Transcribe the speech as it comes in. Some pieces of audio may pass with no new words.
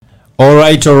All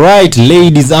right,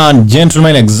 ladies and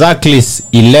gentlemen, exactly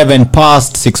 11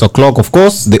 past 6 o'clock, of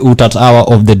course, the Utat hour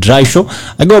of the Dry Show.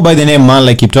 I go by the name Man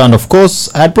Like Kipto, and of course,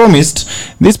 I had promised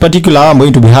this particular hour I'm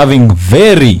going to be having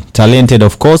very talented,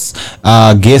 of course,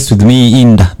 guests with me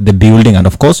in the building, and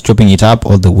of course, chopping it up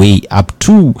all the way up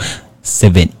to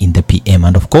 7 in the PM.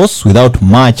 And of course, without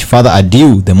much further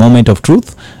ado, the moment of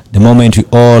truth, the moment we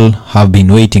all have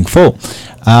been waiting for.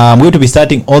 I'm going to be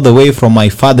starting all the way from my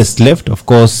farthest left. Of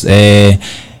course,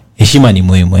 heshima ni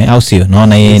muhimu, au sio?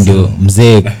 Naona yeye ndio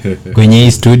mzee kwenye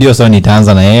hii studio, so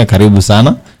nitaanza na yeye. Karibu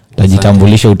sana.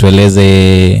 Utajitambulisha,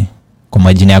 utueleze kwa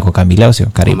majina yako kamili, au sio?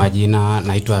 Karibu. Kwa majina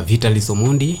naitwa Vitalis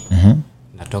Omondi.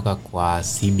 Natoka kwa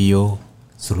CBO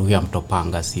Suluhu ya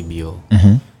Mtopanga CBO.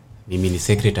 Mimi ni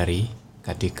secretary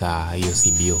katika hiyo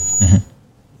CBO.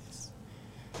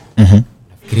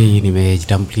 Nafikiri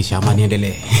nimejitambulisha ama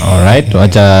niendelee. Alright,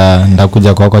 acha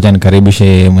ndakuja kwako, acha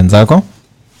nikaribishe mwenzako.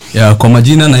 Kwa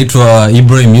majina naitwa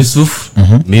Ibrahim Yusuf.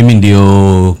 Mimi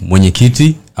ndio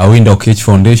mwenyekiti Awinda Okech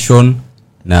Foundation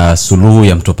na Suluhu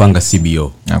ya Mtopanga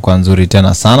CBO. Kwa nzuri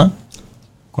tena sana.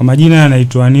 Kwa majina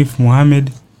naitwa Hanif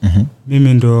Mohamed.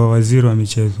 Mimi ndo waziri wa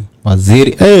michezo.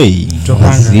 Waziri,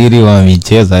 waziri wa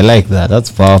michezo. I like that.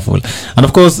 That's powerful. And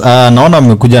of course, naona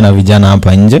mmekuja na vijana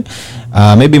hapa nje.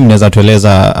 Maybe mnaweza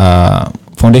tueleza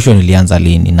foundation ilianza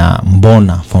lini na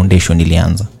mbona foundation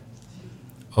ilianza?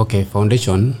 Okay,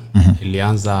 foundation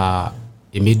ilianza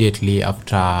immediately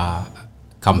after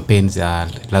campaigns ya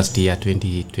last year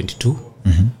 2022.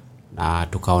 Na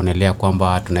tukaonelea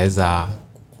kwamba tunaweza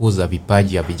kukuza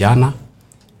vipaji ya vijana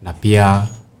na pia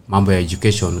mambo ya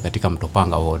education katika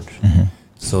Mtopanga ward.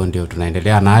 So ndio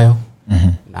tunaendelea nayo.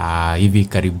 Na hivi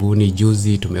karibuni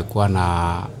juzi tumekuwa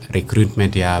na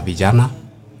recruitment ya vijana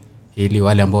ili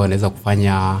wale ambao wanaweza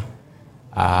kufanya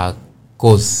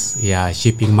course ya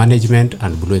shipping management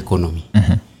and blue economy.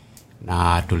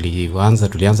 Na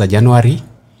tulianza January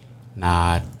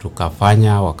na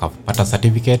tukafanya wakapata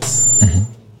certificates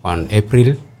on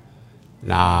April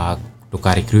na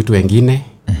tukarecruit wengine.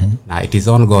 Na it is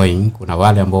ongoing. Kuna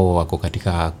wale ambao wako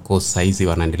katika course saizi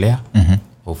wanaendelea.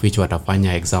 Of which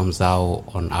watafanya exams zao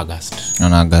on August.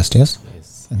 On August, yes.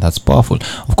 That's powerful.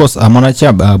 Of course,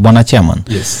 Bwana Chairman.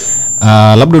 Yes.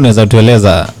 Labda unaweza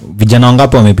tueleza vijana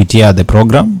wangapi wamepitia the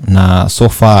program na so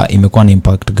far imekuwa na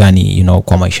impact gani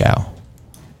kwa maisha yao?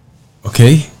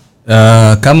 Okay.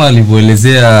 Kama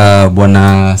alivyoelezea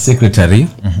Bwana Secretary,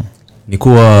 ni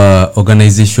kuwa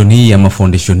organization hii ama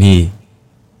foundation hii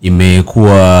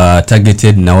imekuwa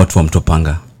targeted na watu wa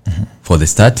Mtopanga for the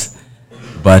start.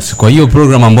 But kwa hiyo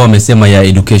program ambayo amesema ya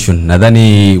education,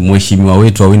 nadhani mheshimiwa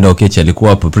wetu Awinda Okech alikuwa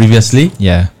hapo previously,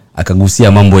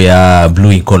 akagusia mambo ya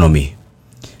blue economy.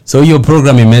 So hiyo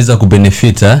program imeweza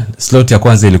kubenefita. Slot ya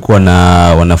kwanza ilikuwa na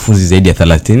wanafunzi zaidi ya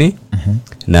 30,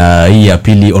 na hii ya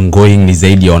pili ongoing ni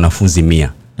zaidi ya wanafunzi 100,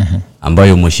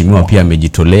 ambayo mheshimiwa pia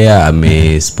amejitolea,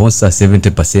 amesponsor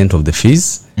 70% of the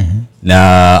fees.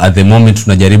 Na at the moment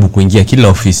tunajaribu kuingia kila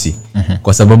ofisi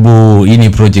kwa sababu hii ni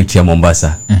project ya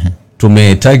Mombasa.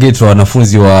 Tumetarget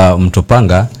wanafunzi wa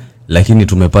Mtopanga, lakini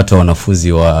tumepata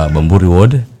wanafunzi wa Bamburi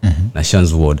ward na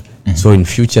Shanzu ward. So in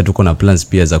future tuko na plans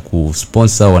pia za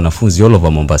kusponsor wanafunzi all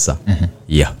over Mombasa.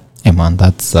 Yeah. Hey man,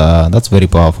 that's very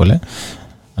powerful.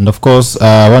 And of course,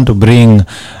 I want to bring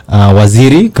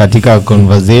waziri katika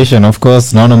conversation. Of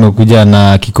course, naona umekuja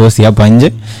na kikosi hapa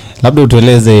nje. Labda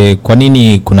utueleze kwa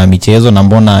nini kuna michezo na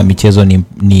mbona michezo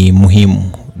ni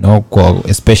muhimu,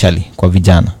 especially kwa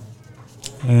vijana.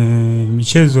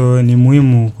 Michezo ni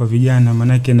muhimu kwa vijana,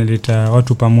 maana yake inaleta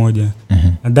watu pamoja.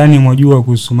 Nadhani mwajua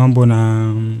kuhusu mambo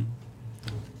na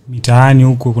mitaani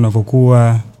huko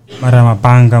kunapokuwa mara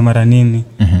mapanga mara nini.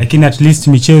 Lakini at least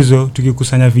michezo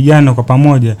tukikusanya vijana kwa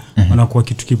pamoja wanakuwa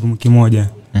kitu kimoja.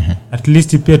 At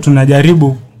least pia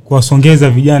tunajaribu kuwasongeza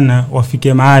vijana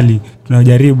wafike mahali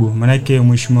tunajaribu, maana yake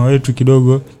mheshimiwa wetu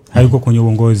kidogo hayuko kwenye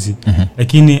uongozi,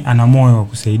 lakini ana moyo wa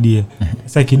kusaidia.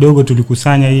 Sasa kidogo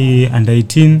tulikusanya hii under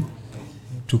 18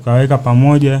 tukaweka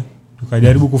pamoja,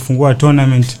 tukajaribu kufungua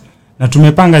tournament na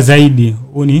tumepanga zaidi.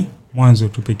 Uni mwanzo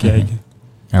tu peke yake.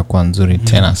 Kwa nzuri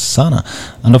tena sana.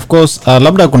 And of course,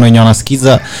 labda kuna wenye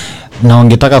wanasikiza na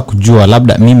wangetaka kujua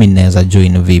labda mimi naweza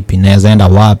join vipi, naweza enda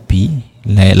wapi,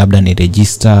 labda ni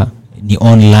register, ni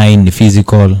online, ni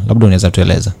physical, labda unaweza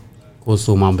tueleza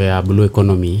kuhusu mambo ya blue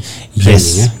economy?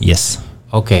 Yes.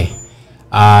 Okay.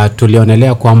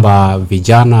 Tulionelea kwamba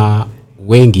vijana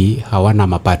wengi hawana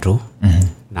mapato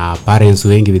na parents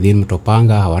wengi within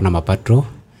Mtopanga hawana mapato.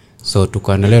 So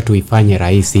tukaonelea tuifanye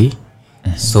rahisi.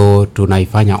 So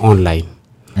tunaifanya online.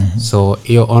 So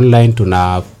hiyo online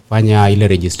tunafanya ile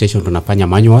registration tunafanya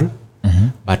manual.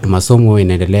 But masomo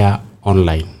inaendelea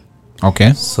online.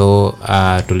 Okay. So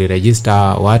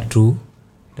tuliregister watu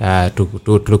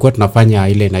tulikuwa tunafanya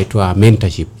ile inaitwa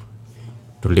mentorship.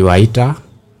 Tuliwaita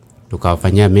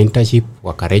tukawafanyia mentorship,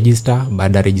 wakaregister.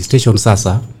 Baada ya registration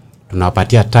sasa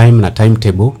tunawapatia time na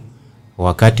timetable.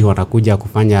 Wakati wanakuja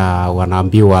kufanya,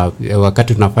 wanaambiwa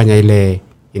wakati tunafanya ile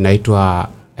inaitwa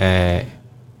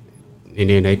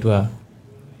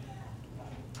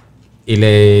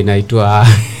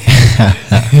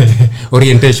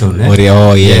orientation.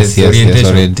 Yes,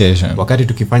 orientation. Wakati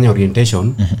tukifanya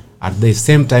orientation, at the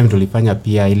same time tulifanya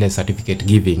pia ile certificate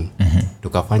giving.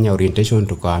 Tukafanya orientation,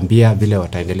 tukawaambia vile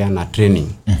wataendelea na training.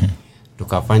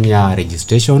 Tukafanya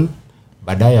registration.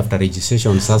 Baadaye after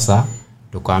registration sasa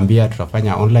tukawaambia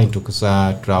tutafanya online,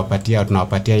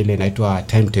 tunawapatia ile inaitwa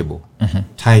timetable.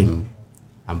 Time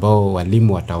ambao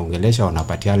walimu wataongelesha,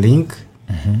 wanapatia link.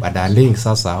 Baada ya link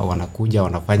sasa wanakuja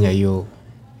wanafanya hiyo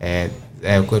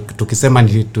tukisema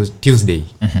ni Tuesday,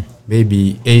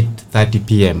 maybe 8:30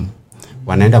 PM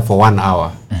wanaenda for 1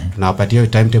 hour. Tunawapatia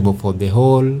timetable for the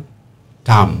whole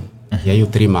term ya hiyo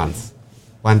 3 months,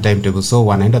 one timetable. So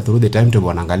wanaenda through the timetable,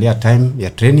 wanaangalia time ya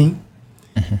training,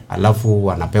 alafu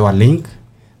wanapewa link,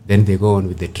 then they go on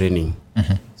with the training.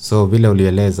 So vile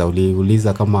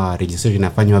uliuliza kama registration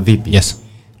inafanywa vipi? Yes.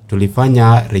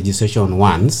 Tulifanya registration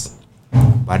once.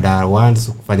 Baada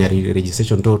once kufanya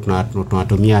registration tu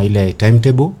tunatumia ile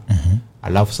timetable.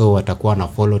 Alafu so watakuwa na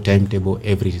follow timetable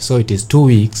every, so it is 2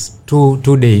 weeks,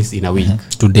 2 days in a week.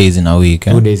 2 days in a week.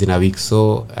 2 days in a week.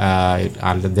 So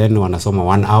and then wanasoma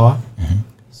 1 hour.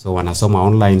 So wanasoma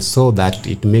online, so that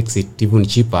it makes it even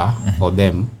cheaper for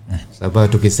them.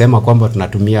 Sababu tukisema kwamba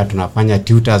tunafanya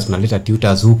tutors, tunaleta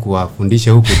tutors huku wafundishe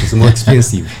huku, it's more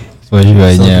expensive. So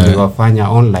tunafanya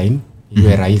online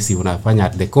iwe rahisi, unafanya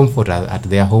at the comfort at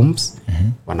their homes.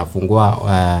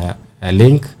 Wanafungua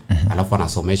link, alafu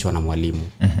wanasomeshwa na mwalimu.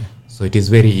 So it is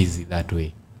very easy that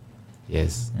way.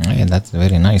 Yes. Yeah, that's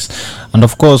very nice. And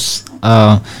of course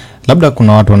labda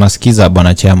kuna watu wanasikiza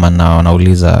bwana chairman na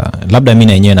wanauliza labda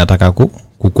mimi yenyewe nataka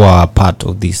kukuwa part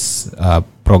of this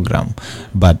program,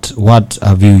 but what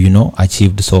have you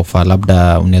achieved so far?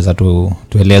 Labda unaweza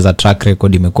tueleza track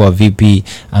record imekuwa vipi,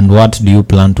 and what do you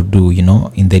plan to do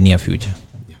in the near future?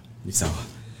 Ni sawa.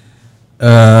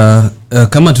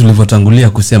 Kama tulivyotangulia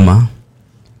kusema,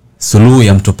 suluhu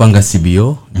ya Mtopanga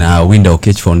CBO na Winda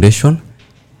Okech Foundation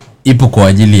ipo kwa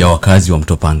ajili ya wakazi wa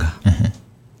Mtopanga.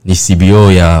 Ni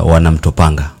CBO ya wana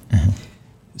Mtopanga.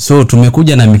 So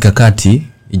tumekuja na mikakati,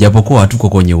 ijapokuwa hatuko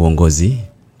kwenye uongozi.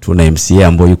 Tuna MCA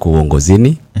ambaye yuko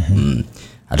uongozini.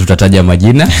 Hatutataja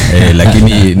majina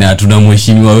lakini na tuna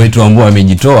mheshimiwa wetu ambaye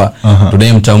amejitoa,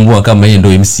 tunayemtambua kama yeye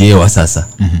ndio MCA wa sasa.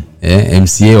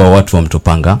 MCA wa watu wa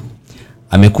Mtopanga.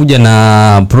 Amekuja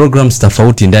na programs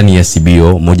tofauti ndani ya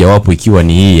CBO, mojawapo ikiwa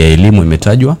ni hii ya elimu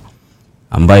imetajwa,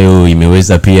 ambayo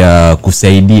imeweza pia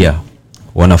kusaidia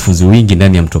wanafunzi wengi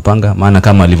ndani ya Mtopanga, maana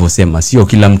kama alivyosema sio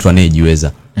kila mtu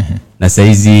anayejiweza. Na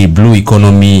saizi blue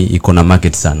economy iko na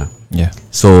market sana. Yeah.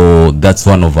 So that's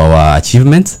one of our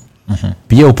achievements.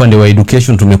 Pia upande wa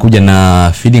education tumekuja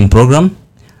na feeding program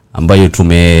ambayo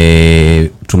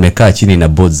tumekaa chini na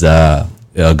boards za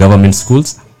government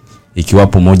schools,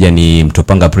 ikiwapo moja ni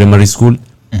Mtopanga Primary School.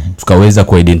 Tukaweza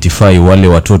kuidentify wale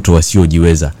watoto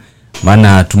wasiojiweza.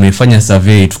 Maana tumefanya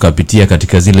survey, tukapitia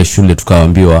katika zile shule,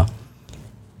 tukawaambiwa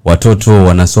watoto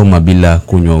wanasoma bila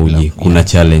kunywa uji. Kuna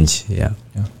challenge.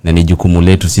 Na ni jukumu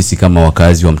letu sisi kama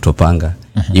wakazi wa Mtopanga,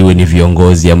 iwe ni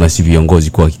viongozi ama si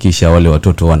viongozi, kuhakikisha wale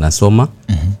watoto wanasoma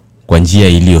kwa njia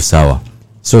iliyo sawa.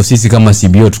 So sisi kama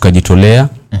CBO tukajitolea,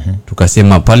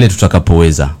 tukasema pale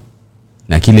tutakapoweza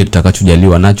na kile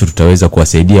tutakachojaliwa nacho tutaweza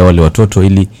kuwasaidia wale watoto,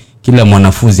 ili kila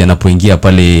mwanafunzi anapoingia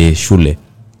pale shule,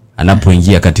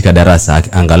 anapoingia katika darasa,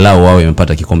 angalau wawe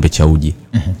wamepata kikombe cha uji.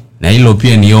 Na hilo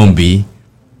pia ni ombi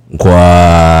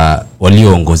kwa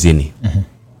walioongozini.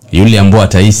 Yule ambao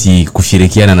atahisi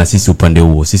kushirikiana na sisi upande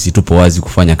huo, sisi tupo wazi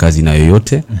kufanya kazi na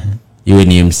yoyote. Iwe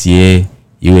ni MCA,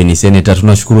 iwe ni senator.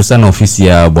 Tunashukuru sana ofisi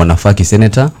ya Bwana Faki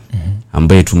senator,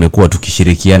 ambaye tumekuwa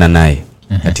tukishirikiana naye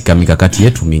katika mikakati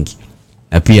yetu mingi.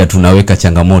 Na pia tunaweka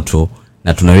changamoto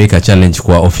na tunaweka challenge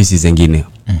kwa ofisi zingine.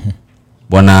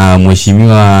 Bwana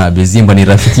Mheshimiwa Bezimba ni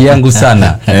rafiki yangu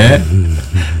sana.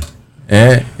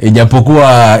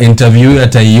 Ijapokuwa interview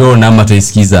ataiona ama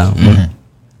ataisikiza,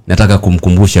 nataka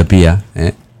kumkumbusha pia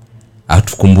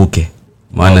atukumbuke,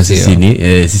 maana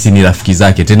sisi ni rafiki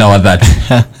zake tena wa dhati.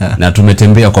 Na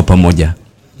tumetembea kwa pamoja.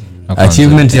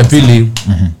 Achievement ya pili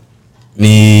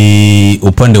ni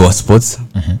upande wa sports.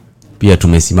 Pia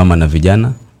tumesimama na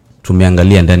vijana,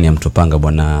 tumeangalia ndani ya Mtopanga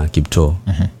Bwana Kipto,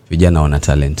 vijana wana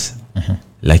talent.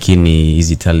 Lakini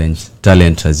hizi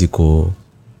talent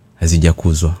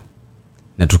hazijakuzwa.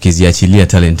 na tukiziachilia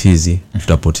talent hizi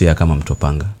tutapotea kama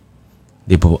Mtopanga.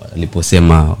 Ndipo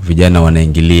aliposema vijana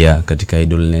wanaingilia katika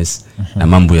idleness na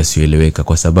mambo yasiyoeleweka,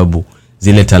 kwa sababu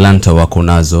zile talanta wako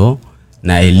nazo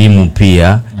na elimu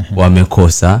pia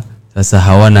wamekosa, sasa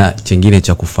hawana chengine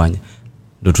cha kufanya.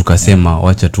 Ndio tukasema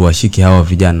wacha tuwashike hawa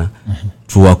vijana,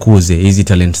 tuwakuze hizi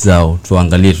talent zao,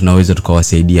 tuangalie tunaweza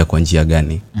tukawasaidia kwa njia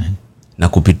gani. Na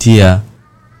kupitia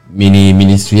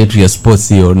ministry yetu ya sports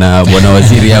hiyo na bwana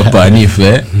waziri hapa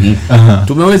Anife,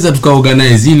 tumeweza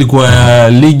tukaorganize, ilikuwa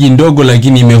ligi ndogo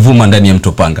lakini imevuma ndani ya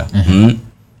Mtopanga.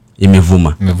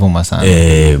 Imevuma sana.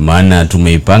 Maana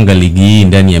tumeipanga ligi hii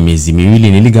ndani ya miezi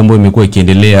miwili, ni ligi ambayo imekuwa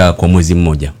ikiendelea kwa mwezi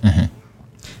mmoja.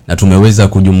 Na tumeweza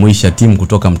kujumuisha timu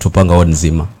kutoka Mtopanga ward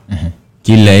nzima.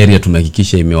 Kila area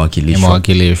tumehakikisha imewakilishwa.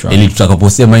 Ili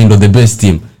tutakaposema hii ndio the best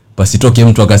team, pasitoke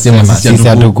mtu akasema sisi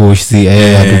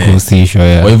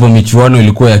hatukuhusishwa. Kwa hivyo michuano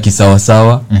ilikuwa ya kisawa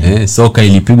sawa, soka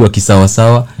ilipigwa kisawa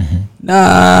sawa.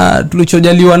 Na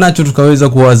tulichojaliwa nacho tukaweza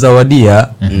kuwazawadia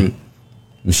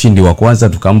mshindi wa kwanza,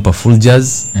 tukampa full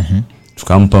jazz,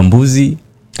 tukampa mbuzi,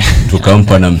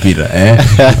 tukampa na mpira.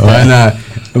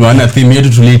 Maana theme yetu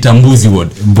tuliita mbuzi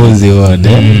ward.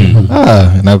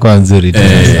 Inakuwa nzuri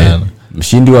sana.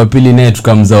 Mshindi wa pili naye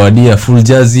tukamzawadia full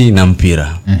jazz na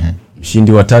mpira.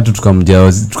 Mshindi wa tatu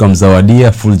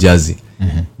tukamzawadia full jazz.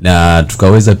 Na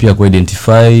tukaweza pia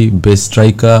kuidentify best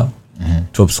striker,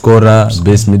 top scorer,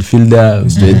 best midfielder,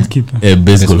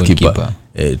 best goalkeeper.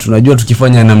 Tunajua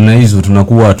tukifanya namna hizo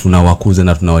tunakuwa tunawakuza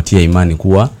na tunawatia imani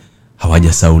kuwa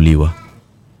hawajasauliwa.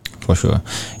 For sure.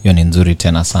 Hiyo ni nzuri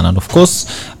tena sana. And of course,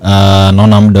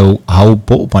 naona muda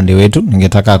haupo upande wetu.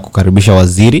 Ningetaka kukaribisha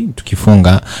waziri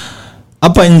tukifunga.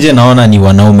 Hapa nje naona ni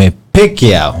wanaume peke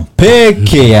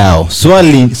yao.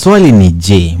 Swali ni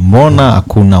je, mbona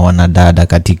hakuna wanadada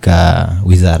katika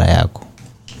wizara yako?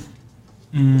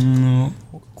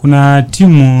 Kuna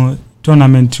timu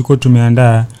tournament tuko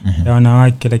tumeandaa ya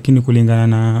wanawake, lakini kulingana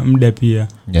na muda pia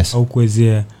au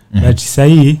kuwezea. But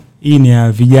sahi hii ni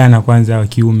ya vijana kwanza wa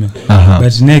kiume.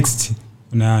 But next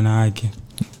kuna wanawake.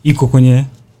 Iko kwenye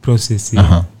process.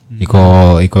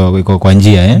 Iko kwa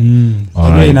njia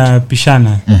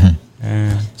inapishana.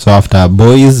 So after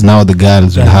boys, now the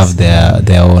girls will have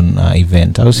their own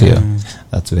event.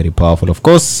 That's very powerful. Of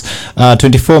course,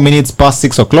 24 minutes past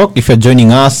 6 o'clock. If you're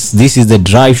joining us, this is the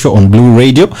Drive Show on Blue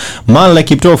Radio. Man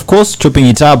like Kipto, of course, chopping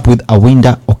it up with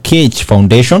Awinda Okech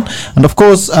Foundation. And of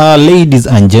course, ladies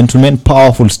and gentlemen,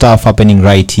 powerful stuff happening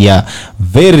right here.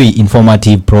 Very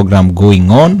informative program going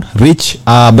on. Rich,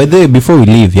 by the way, before we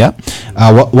leave,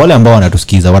 wale ambao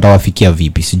wanatusikiza watawafikia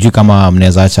vipi? Sijui kama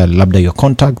mnaweza acha labda your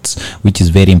contacts, which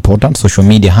is very important, social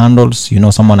media handles.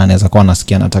 Someone anaweza kuwa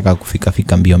anasikia anataka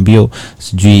kufika mbio.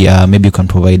 Sijui, maybe you can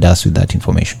provide us with that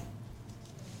information.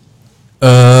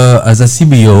 As a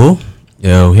CBO,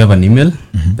 we have an email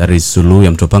that is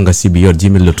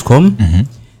sulu@mtopanga@gmail.com.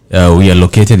 We are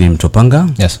located in Mtopanga.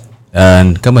 Yes.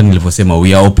 And kama nilivyosema,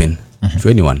 we are open to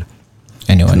anyone.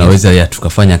 Tunaweza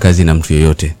tukafanya kazi na mtu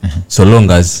yeyote. So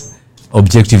long as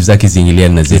objectives zake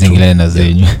zingiliane na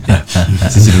zetu.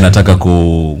 Sisi tunataka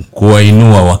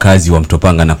kuwainua wakazi wa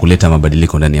Mtopanga na kuleta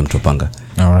mabadiliko ndani ya Mtopanga.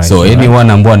 So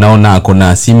anyone ambao anaona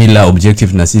akona similar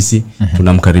objective na sisi,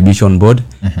 tunamkaribisha on board.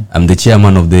 I'm the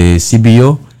chairman of the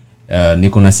CBO.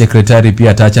 Niko na secretary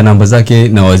pia, ataacha namba zake,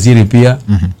 na waziri pia.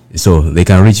 So they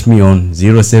can reach me on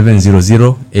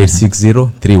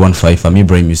 0700860315. I'm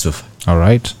Ibrahim Yusuf. All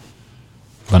right.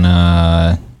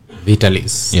 Gonna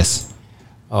Vitalis. Yes.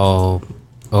 Oh,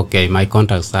 okay. My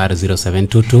contacts are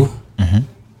 0722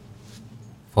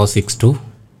 462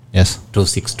 yes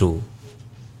 262.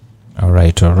 All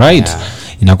right.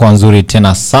 Inakuwa nzuri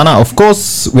tena sana. Of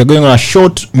course, we're going on a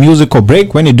short musical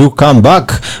break. When you do come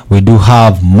back, we do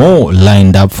have more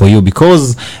lined up for you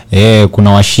because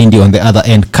kuna washindi on the other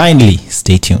end. Kindly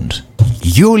stay tuned.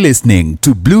 You're listening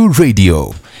to Blue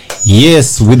Radio.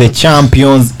 Yes, with the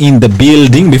champions in the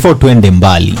building. Before tuende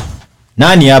mbali,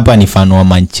 nani hapa ni fan wa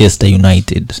Manchester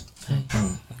United?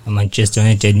 Manchester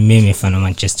United, mimi fan wa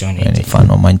Manchester United. Ni fan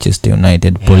wa Manchester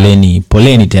United.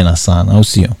 Poleni tena sana, au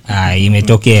sio?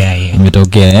 Imetokea hiyo.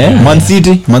 Man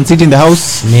City in the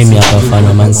house. Mimi hapa fan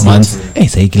wa Man City.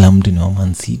 Sasa kila mtu ni wa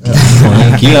Man City.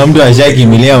 Kila mtu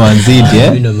ashakimilia Man City,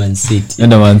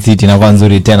 Ndio Man City na kwa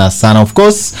nzuri tena sana. Of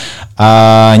course,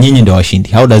 nyinyi ndio washindi.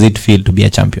 How does it feel to be a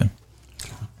champion?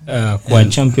 Kwa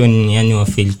champion, yani wa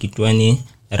feel kitu yani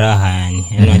raha, yani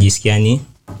unajisikia yani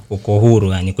uko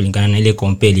huru, yani kulingana na ile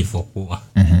compare ilivyokuwa.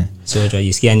 So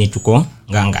tunajisikia ni tuko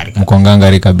ngangari. Mko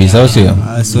ngangari kabisa, sio?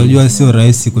 Sijua sio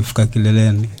rahisi kufika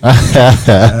kileleni.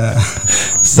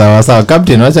 Sawa,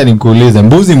 captain, acha nikuulize,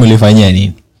 mbuzi mlifanyia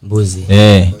nini? Mbuzi.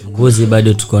 mbuzi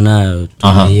bado tuko nayo,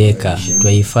 tumeiweka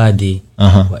tuhifadhi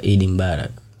kwa Eid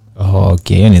Mubarak.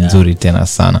 Okay, hiyo ni nzuri tena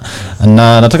sana.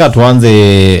 Na nataka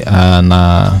tuanze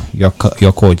na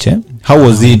your coach. How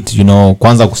was it,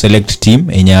 kwanza kuselect team?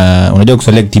 Unajua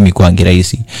kuselect team iko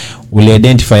rahisi. Uli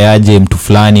identify aje mtu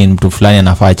fulani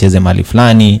anafaa acheze mahali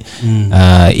fulani?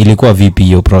 Ilikuwa vipi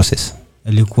hiyo process?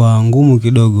 Ilikuwa ngumu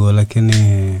kidogo, lakini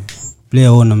player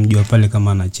wao unamjua pale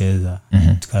kama anacheza.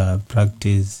 Katika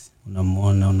practice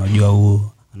unamuona, unajua huu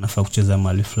anafaa kucheza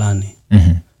mahali fulani.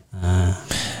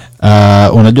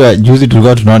 Unajua juzi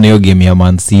tulikuwa tunaona hiyo game ya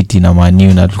Man City na Man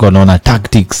U na tulikuwa tunaona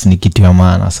tactics ni kitu ya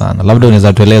maana sana. Labda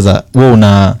unaweza tueleza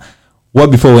wewe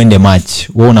before uende match,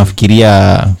 wewe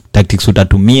unafikiria tactics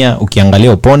utatumia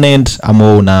ukiangalia opponent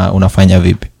ama unafanya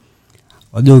vipi?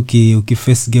 Wajua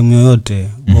ukiface game yoyote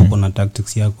uko na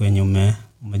tactics yako yenye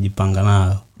umejipanga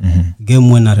nayo.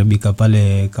 Game inaharibika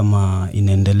pale kama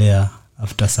inaendelea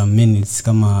after some minutes,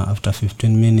 kama after 15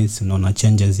 minutes unaona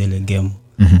changes ile game.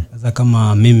 Sasa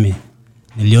kama mimi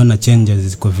niliona changes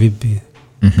ziko vipi,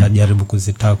 najaribu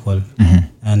kuzitackle.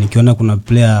 Nikiona kuna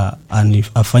player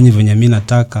afanye venye mimi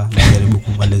nataka, najaribu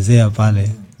kumwelezea pale.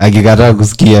 Akikataa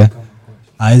kusikia,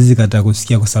 haizi kataa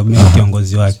kusikia kwa sababu mimi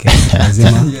kiongozi wake.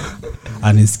 Lazima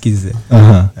anisikize.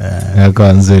 Yako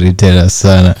nzuri tena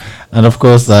sana. And of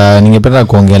course ningependa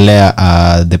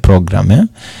kuongelea the program.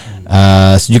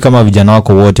 Sijui kama vijana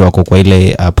wako wote wako kwa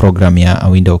ile program ya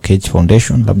Window Cage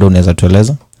Foundation, labda unaweza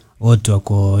tueleza? Wote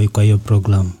wako kwa hiyo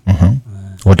program.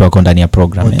 Wote wako ndani ya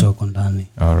program. Wote wako ndani.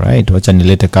 Alright, wacha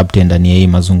nilete captain ndani ya hii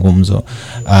mazungumzo.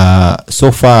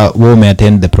 So far wewe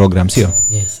umeattend the program, sio?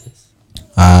 Yes.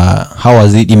 How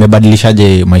was it?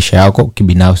 Imebadilishaje maisha yako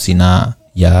kibinafsi na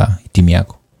ya timu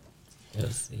yako?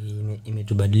 Yes,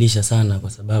 imetubadilisha sana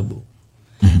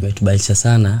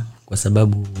kwa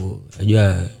sababu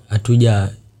unajua hatuja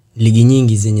ligi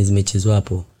nyingi zenye zimechezwa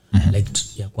hapo. Like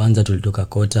ya kwanza tulitoka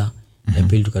quarter, ya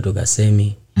pili tukatoka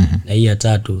semi, na hii ya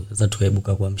tatu sasa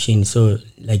tukaibuka kwa mshindi. So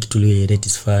like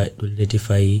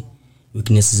tulirectify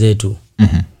weakness zetu.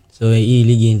 So hii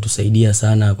ligi inatusaidia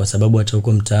sana kwa sababu hata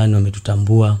huko mtaani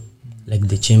wametutambua like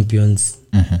the champions.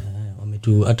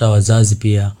 Hata wazazi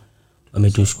pia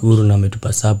wametushukuru na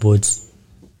wametupa support.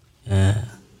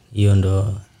 Hiyo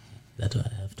ndo that I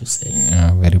have to say.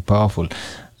 Very powerful.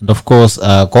 And of course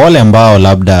kwa wale ambao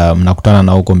labda mnakutana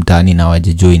na huko mtaani na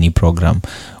wajijoin program,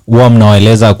 huwa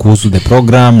mnawaeleza kuhusu the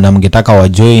program na mngetaka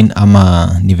wajoin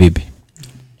ama ni vipi?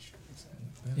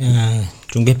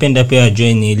 Tungependa pia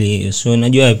join ili so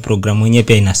unajua program yenyewe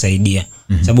pia inasaidia.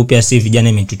 Sababu pia si vijana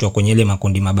imetutwa kwenye ile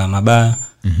makundi mabaya.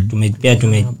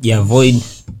 Tumejiavoid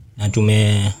na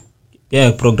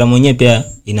pia program yenyewe pia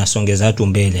inasongeza watu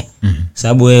mbele.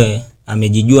 Sababu wewe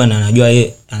amejijua na anajua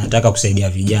yeye anataka kusaidia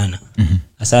vijana.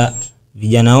 Sasa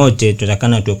vijana wote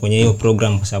tutakana tuwe kwenye hiyo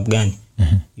program kwa sababu gani?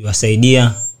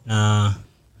 Iwasaidia na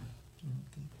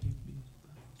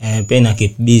pia na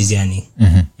keep busy yani.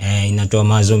 Inatoa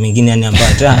mawazo mengine yani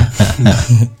ambayo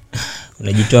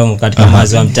unajitoa katika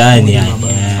mawazo ya mtaani yani.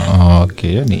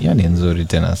 Okay, yani nzuri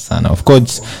tena sana. Of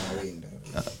course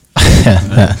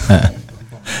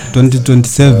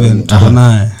 2027 tuko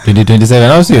naye.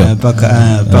 2027 au sio?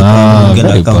 Paka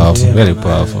very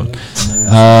powerful.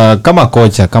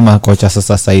 Kama kocha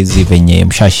sasa saizi venye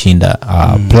mshashinda,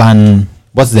 plan,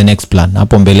 what's the next plan?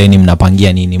 Hapo mbeleni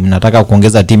mnapangia nini? Mnataka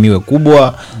kuongeza timu iwe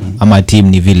kubwa ama timu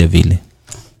ni vile vile?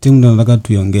 Timu tunataka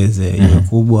tuiongeze iwe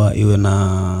kubwa, iwe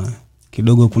na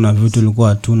kidogo kuna vitu ilikuwa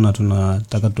hatuna,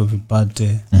 tunataka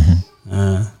tuvipate.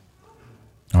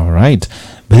 Alright.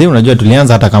 Basi unajua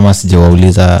tulianza hata kama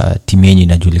sijawauliza timu yenu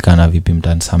inajulikana vipi,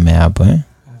 mtanisamea hapo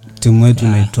Timu yetu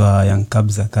inaitwa Young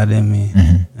Cubs Academy,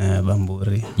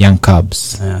 Bamburi. Young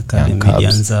Cubs Academy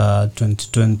ilianza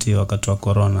 2020 wakati wa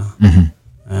corona.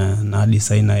 Na hadi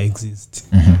sasa ina exist.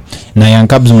 Na Young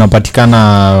Cubs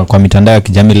mnapatikana kwa mitandao ya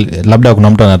kijamii, labda kuna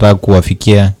mtu anataka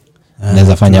kuwafikia,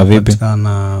 anaweza fanya vipi?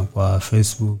 Tunapatikana kwa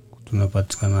Facebook,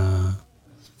 tunapatikana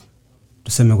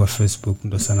tuseme kwa Facebook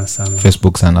ndo sana.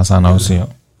 Facebook sana au sio?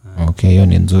 Okay, hiyo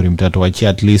ni nzuri, mtatuachia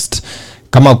at least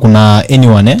kama kuna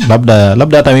anyone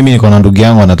labda hata mimi niko na ndugu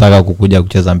yangu anataka kukuja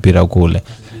kucheza mpira kule.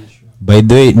 By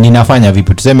the way, ninafanya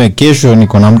vipi? Tuseme kesho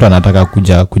niko na mtu anataka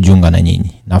kuja kujiunga na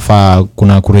nyinyi. Nafaa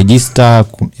kuna kuregister,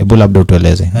 hebu labda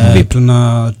utueleze vipi?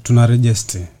 Tuna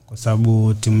register kwa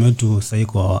sababu timu yetu sasa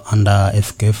iko under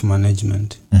FKF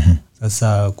management.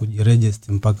 Sasa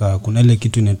kujiregister mpaka kuna ile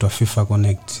kitu inaitwa FIFA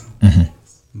Connect.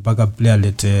 Mpaka player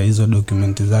lete hizo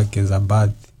document zake za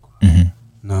birth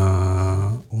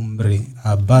na umri,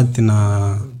 birth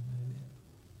na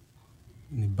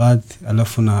ni birth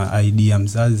alafu na ID ya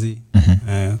mzazi.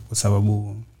 Kwa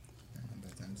sababu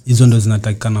hizo ndo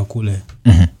zinatakikana kule.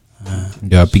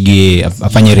 ndio apige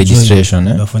afanye registration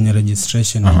Ndio afanye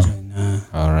registration join.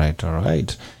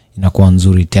 Alright. Inakuwa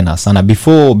nzuri tena sana.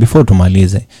 Before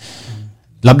tumalize,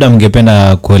 labda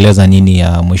mngependa kueleza nini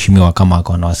ya mheshimiwa kama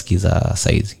ako anawasikiza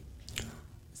saizi?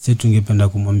 Sisi tungependa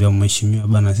kumwambia mheshimiwa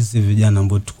bana, sisi vijana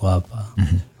ambao tuko hapa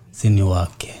sisi ni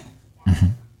wake.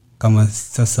 Kama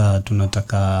sasa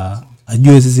tunataka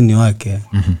ajue sisi ni wake.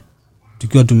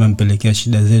 Tukiwa tumempelekea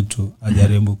shida zetu,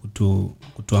 ajaribu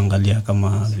kutuangalia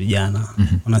kama vijana.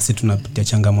 Maana sisi tunapitia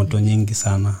changamoto nyingi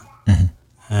sana.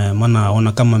 Maana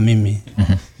ona kama mimi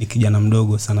ni kijana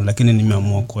mdogo sana, lakini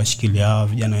nimeamua kuwashikilia hawa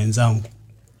vijana wenzangu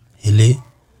ili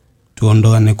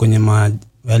tuondoane kwenye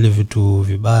wale vitu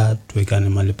vibaya, tuwekane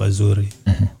mahali pazuri.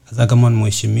 Sasa kama ni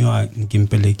mheshimiwa,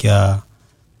 nikimpelekea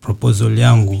proposal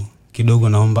yangu kidogo,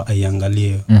 naomba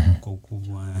aiangalie kwa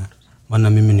ukubwa. Maana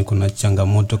mimi niko na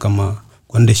changamoto kama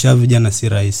kuendesha vijana si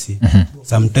rahisi.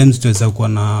 Sometimes tuweza kuwa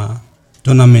na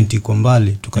tournament iko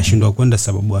mbali, tukashindwa kwenda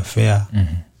sababu ya fare.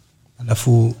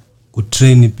 Alafu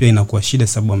kutrain pia inakuwa shida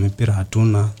sababu mipira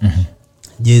hatuna.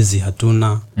 Jezi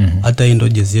hatuna. Hata hii ndio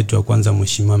jezi yetu ya kwanza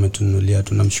mheshimiwa ametununulia,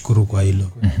 tunamshukuru kwa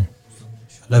hilo.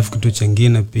 Alafu kitu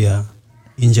kingine pia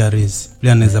injuries.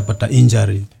 Player anaweza pata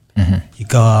injury.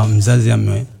 Ikawa mzazi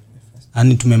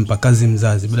yani tumempa kazi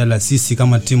mzazi, badala sisi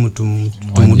kama timu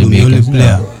tumhudumie yule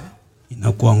player,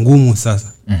 inakuwa ngumu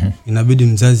sasa. Inabidi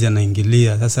mzazi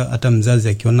anaingilia. Sasa hata mzazi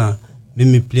akiona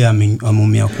mimi player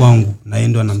ameumia kwangu na yeye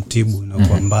ndo anamtibu,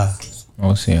 inakuwa mbaya.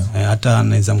 Sio. Hata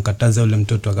anaweza mkataza yule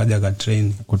mtoto akaja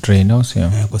kutrain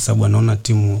sio. Kwa sababu anaona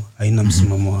timu haina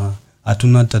msimamo.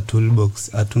 Hatuna hata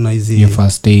toolbox, hatuna hizi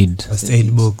first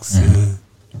aid box.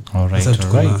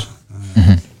 Alright.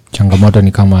 Changamoto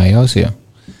ni kama hiyo sio.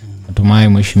 Natumai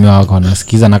mheshimiwa wako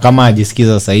anasikiza, na kama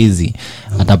hajisikiza saa hizi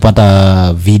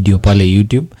atapata video pale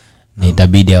YouTube na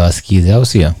itabidi awasikize, au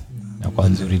sio? Inakuwa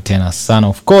nzuri tena sana.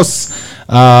 Of course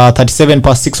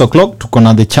 6:37 tuko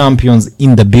na the champions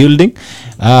in the building.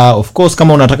 Of course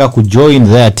kama unataka kujoin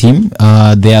their team,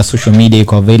 their social media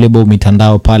iko available,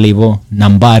 mitandao pale hivyo,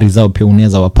 nambari zao pia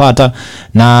unaweza wapata,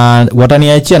 na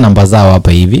wataniachia namba zao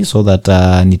hapa hivi so that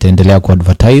nitaendelea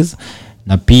kuadvertise.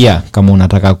 Na pia kama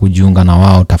unataka kujiunga na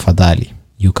wao, tafadhali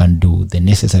you can do the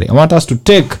necessary. I want us to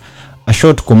take a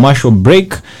short commercial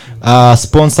break,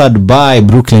 sponsored by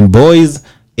Brooklyn Boys,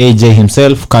 AJ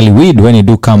himself, Kaliwid. When you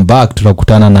do come back,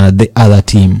 tutakutana na the other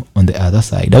team on the other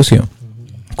side. Au sio?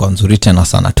 Kwa nzuri tena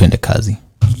sana, twende kazi.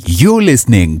 You're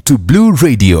listening to Blue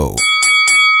Radio,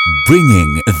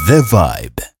 bringing the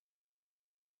vibe.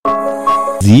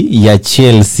 Ya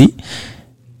Chelsea.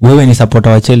 Wewe ni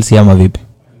supporter wa Chelsea ama vipi?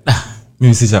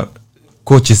 Mimi sija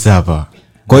coaches hapa.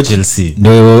 Coach Chelsea.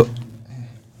 Ndio.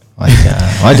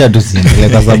 Wacha tusiendelee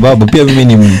kwa sababu pia mimi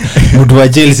ni mtu wa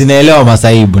Chelsea, naelewa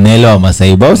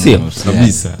masaibu, au sio?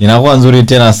 Kabisa. Inakuwa nzuri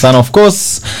tena sana. Of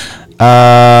course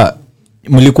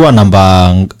mlikuwa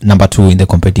number 2 in the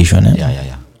competition.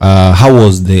 Yeah. How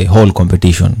was the whole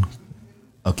competition?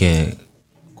 Okay,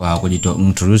 kwa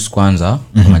introduce kwanza,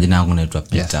 kwa majina yangu naitwa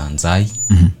Peter Nzai.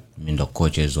 Mimi ndo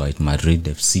coaches wa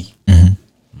Madrid FC.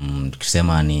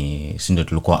 Tukisema ni si ndio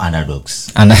tulikuwa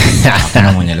underdogs.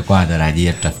 Hakuna mwenye alikuwa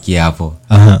anatarajia tutafikia hapo.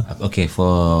 Okay,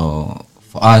 for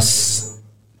us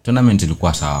tournament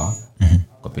ilikuwa sawa.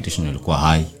 Competition ilikuwa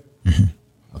high.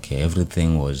 Okay, everything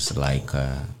was like a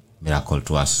miracle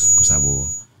to us kwa sababu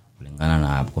kulingana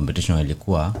na competition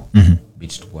ilikuwa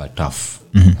bit ilikuwa tough.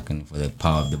 Lakini for the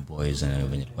power of the boys and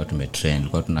when tulikuwa tumetrain,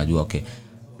 tulikuwa tunajua okay,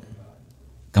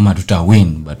 kama tuta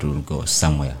win but we'll go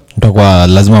somewhere. Mtakuwa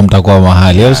lazima mtakuwa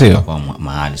mahali, au sio? Kwa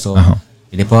mahali. So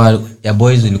ile power ya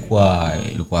boys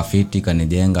ilikuwa fit,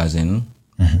 kanijenga zen.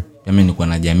 Mimi nilikuwa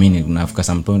najiamini, tunafika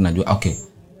some point najua okay,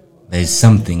 there is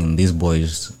something in these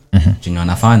boys. Chenye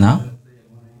wanafanya,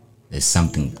 there's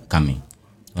something coming.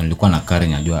 Nilikuwa na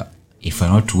courage, najua if I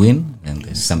not win then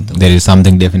there is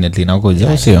something definitely na kuja,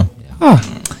 au sio?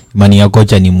 Imani ya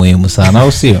kocha ni muhimu sana,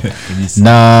 au sio?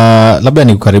 Na labda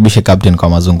nikukaribishe captain kwa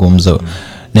mazungumzo.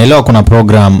 Naelewa kuna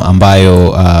program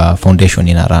ambayo foundation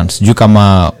ina run. Sijui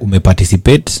kama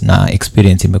umeparticipate na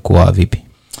experience imekuwa vipi?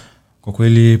 Kwa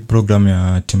kweli program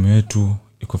ya timu yetu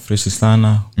iko fresh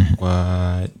sana.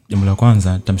 Kwa jambo la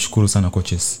kwanza tamshukuru sana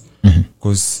coaches.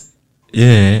 Because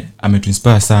yeye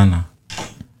ametuinspire sana.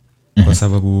 Kwa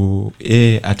sababu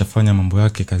yeye atafanya mambo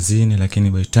yake kazini,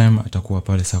 lakini by time atakuwa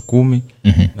pale saa 10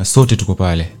 na sote tuko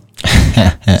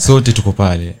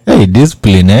pale. Hey,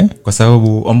 discipline Kwa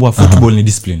sababu ambao football ni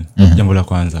discipline. Jambo la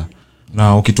kwanza.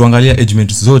 Na ukituangalia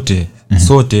agement zote,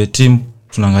 sote team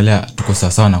tunaangalia tuko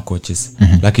sawa na coaches.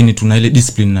 Lakini tuna ile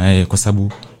discipline na yeye kwa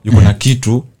sababu yuko na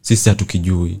kitu sisi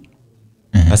hatukijui.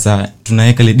 Sasa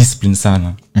tunaweka ile discipline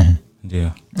sana.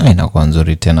 Ndio. Inakuwa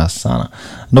nzuri tena sana.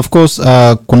 And of course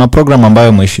kuna program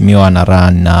ambayo mheshimiwa ana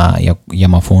run ya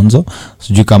mafunzo.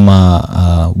 Sijui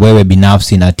kama wewe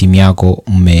binafsi na timu yako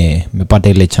mmepata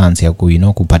ile chance ya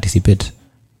kuparticipate.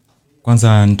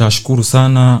 Kwanza nitashukuru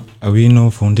sana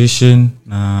Awino Foundation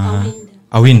na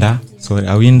Awinda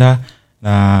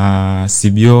na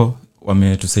CBO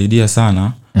wametusaidia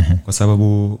sana kwa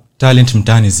sababu talent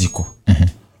mtaani ziko.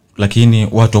 Lakini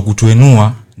watu wa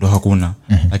kutuenua ndo hakuna.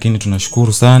 Lakini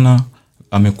tunashukuru sana,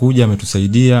 amekuja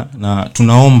ametusaidia na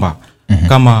tunaomba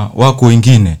kama wako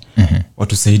wengine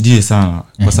watusaidie sana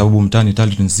kwa sababu mtaani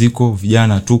talent ziko,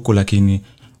 vijana tuko, lakini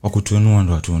wakutuenua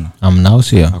ndo hatuna. Amna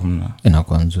sio?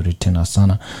 Inakuwa nzuri tena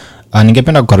sana.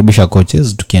 Ningependa kukaribisha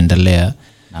coaches tukiendelea.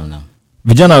 Naam.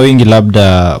 Vijana wengi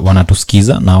labda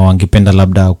wanatusikiza na wangependa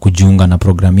labda kujiunga na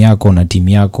programu yako na timu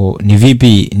yako. Ni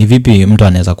vipi mtu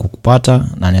anaweza kukupata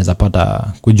na anaweza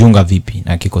pata kujiunga vipi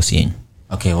na kikosi yenu?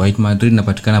 Okay, White Madrid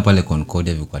napatikana pale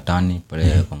Concordia Vikwatani,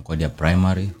 pale Concordia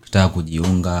Primary. Ukitaka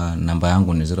kujiunga namba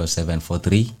yangu ni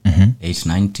 0743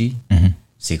 890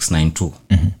 692.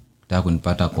 Ukitaka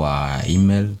kunipata kwa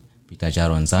email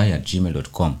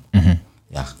petercharonzai@gmail.com.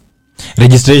 Yeah.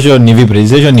 Registration ni vipi?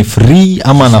 Registration ni free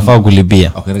ama nafaa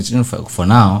kulipia? Okay, registration for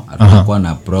now atakuwa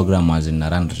na program as in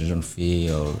run registration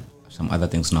fee or some other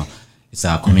things now. It's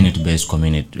a community based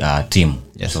team.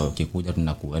 Yes. So kikuja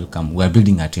tunaku welcome. We are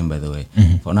building a team, by the way.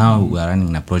 For now we are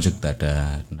running a project that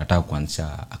tunataka kuanzisha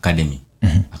academy.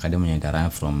 Academy ina run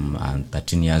from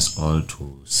 13 years old to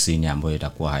senior, ambayo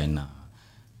itakuwa haina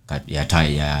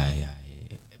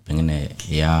pengine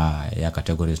ya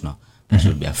categories now. It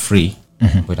will be a free.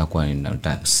 Kwa itakuwa in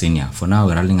senior. For now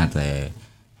we are running at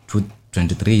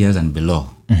 23 years and below.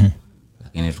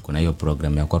 Lakini tuko na hiyo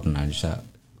program ya kwa tunaanzisha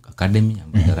academy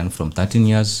ambayo run from 13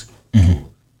 years to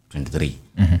 23.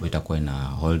 Kwa itakuwa ina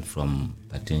hold from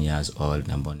 13 years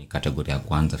old ambayo ni category ya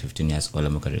kwanza, 15 years old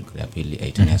ambayo category ya pili,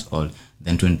 18 years old,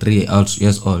 then 23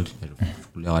 years old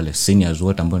tukulia wale seniors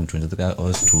wote ambao ni 23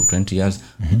 years to 20 years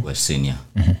were senior.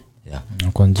 Yeah.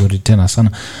 Kwa nzuri tena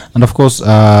sana. And of course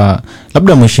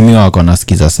labda mheshimiwa wako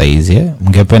nasikiza saizi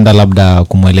mngependa labda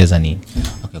kumueleza nini?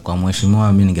 Okay, kwa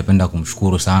mheshimiwa mimi ningependa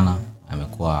kumshukuru sana,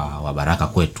 amekuwa wa baraka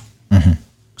kwetu.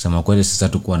 Kusema kweli sisi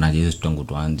tulikuwa na jezi tangu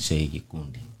tuanzishe hii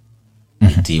kikundi.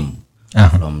 Team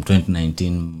from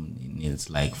 2019 is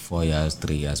like 4 years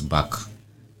 3 years back.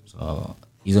 So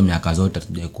hizo miaka zote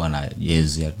hatujakuwa na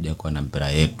jezi, hatujakuwa na mpira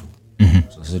yetu.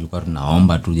 So sisi tulikuwa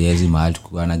tunaomba tu jezi mahali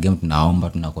tukiwa na game, tunaomba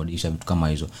tunakodisha vitu kama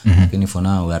hizo. Lakini for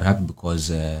now we are happy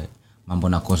because mambo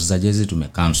na course za jezi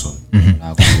tumecancel.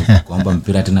 Na kuomba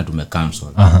mpira tena tumecancel.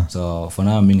 So for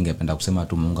now mimi ningependa kusema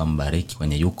tu Mungu ambariki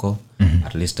kwenye yuko.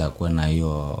 At least akuwe na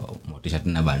hiyo motisha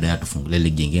tena baadaye tufungulie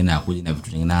ligi nyingine, akuje na vitu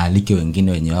vingine na alike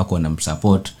wengine wenye wako na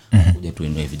msupport kuja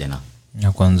tuendelee vijana.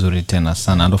 Kwa nzuri tena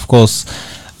sana. And of course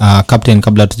captain,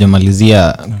 kabla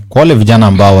tujamalizia, kwa wale vijana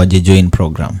ambao waje join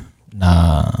program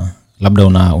na labda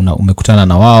umekutana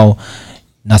na wao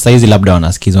na saizi labda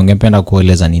wanasikiza, ungependa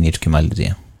kueleza nini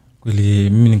tukimalizia? Kweli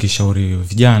mimi ningeshauri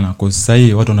vijana, kwa sasa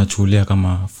hivi watu wanachukulia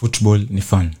kama football ni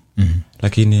fun.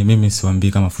 Lakini mimi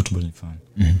siwaambii kama football ni fun.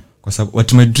 Kwa sababu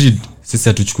White Madrid sisi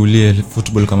hatuchukulie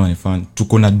football kama ni fun.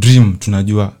 Tuko na dream,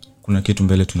 tunajua kuna kitu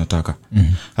mbele tunataka.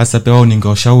 Hasa pia wao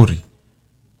ningewashauri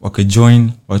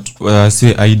wakijoin,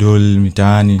 wasiwe idol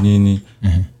mitaani nini.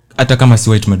 Hata kama si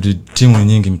White Madrid, timu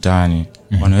nyingi mtaani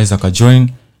wanaweza kajoin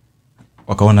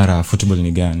wakaona raha football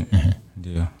ni gani.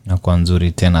 Ndio. Na kwa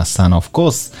nzuri tena sana. Of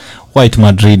course White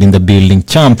Madrid in the building,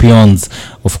 champions.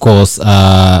 Of course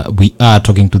we are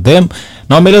talking to them.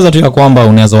 Na wameeleza tu ya kwamba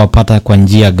unaweza wapata kwa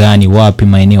njia gani, wapi,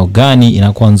 maeneo gani.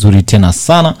 Inakuwa nzuri tena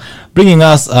sana. Bringing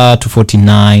us to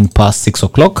 49 past 6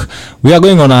 o'clock. We are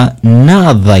going on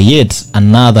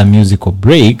another musical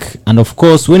break. And of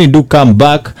course when you do come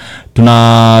back,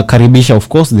 tunakaribisha of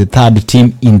course the third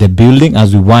team in the building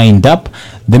as we wind up.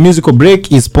 The musical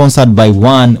break is sponsored by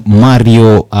One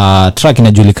Mario, track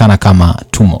inajulikana kama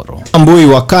Tomorrow. Ambui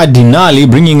wa Cardinali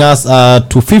bringing us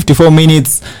to 54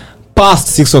 minutes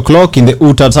past 6 o'clock in the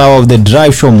Uta Tower of the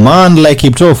Drive Show. Man like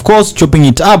Kipto, of course, chopping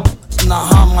it up.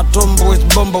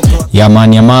 Yeah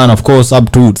man, of course,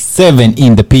 up to 7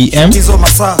 in the PM.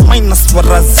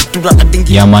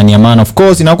 Yeah man, of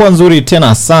course, inakuwa nzuri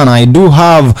tena sana. I do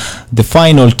have the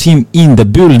final team in the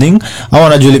building. Hawa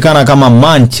wanajulikana kama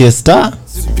Manchester.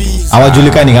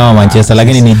 Hawajulikani kama Manchester,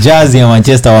 lakini ni Jazz ya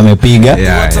Manchester wamepiga.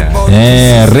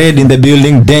 Red in the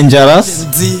building, dangerous.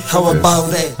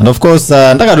 And of course,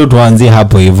 nataka tu tuanzie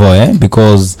hapo hivyo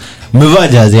because mmevaa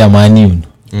Jazz ya Man U.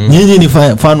 Nyinyi ni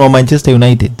fan wa Manchester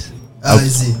United?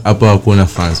 Hapo hakuna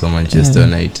fans wa Manchester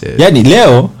United. Yaani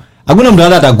leo hakuna mtu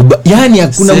atakubali, yani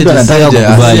hakuna mtu anataka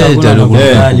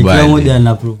kukubali. Kila mmoja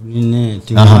ana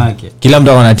timu yake, kila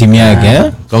mtu ana timu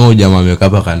yake. Kama huyu jamaa amekaa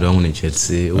hapa kando yangu ni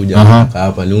Chelsea, huyu jamaa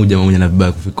hapa ni huyu jamaa mwenye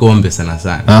anabeba vikombe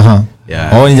sana.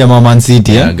 Ni jamaa Man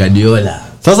City Guardiola.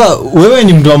 Sasa wewe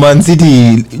ni mtu wa Man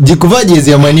City, jikuvaa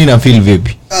jezi ya Man U na feel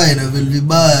vipi? Ina feel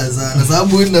vibaya sana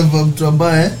sababu huyu ni mtu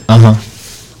ambaye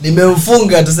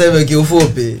nimemfunga tuseme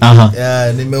kiufupi.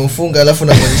 Nimemfunga alafu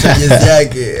naonyesha jezi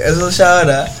yake. Sasa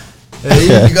shaona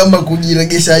hii kama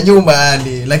kujiregesha nyuma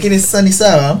yani, lakini sasa ni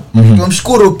sawa.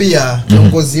 Tunamshukuru pia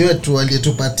kiongozi wetu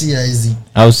aliyetupatia hizi,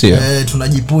 au sio?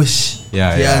 Tunajipush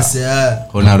kiasi.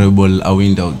 Honorable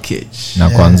Awinda Okech na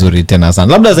kwa nzuri tena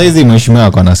sana. Labda sasa hizi mheshimiwa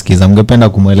wako anasikiza, mngependa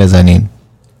kumueleza nini?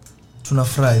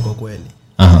 Tunafurahi kwa kweli.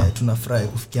 Tunafurahi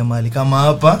kufikia mahali kama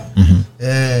hapa.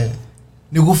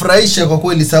 Ni kufurahisha kwa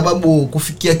kweli sababu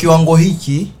kufikia kiwango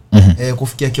hiki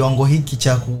kufikia kiwango hiki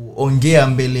cha kuongea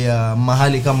mbele ya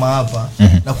mahali kama hapa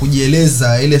na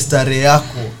kujieleza ile starehe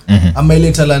yako ama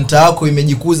ile talanta yako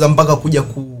imejikuza mpaka kuja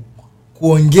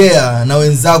kuongea na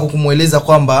wenzako kumueleza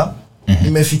kwamba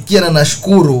nimefikia, na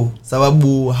nashukuru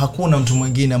sababu hakuna mtu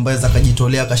mwingine ambaye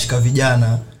zakajitolea akashika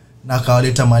vijana na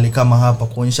akawaleta mahali kama hapa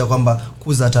kuonyesha kwamba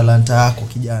kuza talanta yako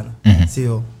kijana.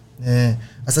 Sio?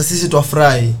 Sasa sisi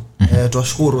tuafurahi,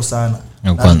 tuashukuru sana.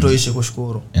 Na tutoishi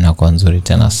kushukuru. Inakuwa nzuri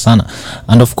tena sana.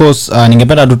 And of course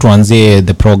ningependa tu tuanzie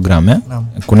the program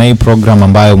Kuna hii program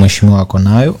ambayo mheshimiwa wako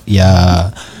nayo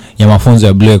ya mafunzo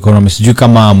ya Blue Economy. Sijui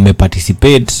kama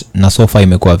mmeparticipate na sofa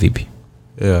imekuwa vipi?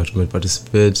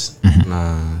 Tumeparticipate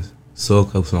na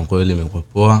soka kusema kweli imekuwa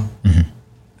poa.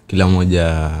 Kila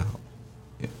mmoja,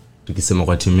 tukisema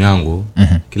kwa timu yangu,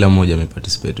 kila mmoja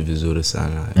ameparticipate vizuri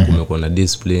sana. Kumekuwa na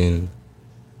discipline.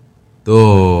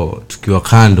 Tukiwa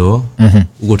kando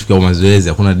huko tukiwa mazoezi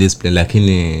hakuna discipline,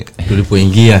 lakini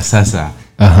tulipoingia sasa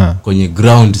kwenye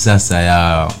ground sasa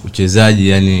ya uchezaji,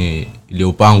 yani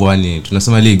iliyopangwa, yani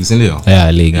tunasema league, si ndio?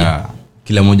 League.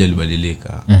 Kila mmoja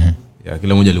alibadilika.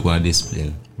 Kila mmoja alikuwa na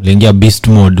discipline. Mliingia beast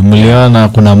mode, mliona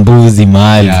kuna mbuzi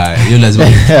mahali. Hiyo lazima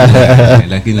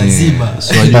lakini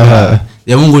swajua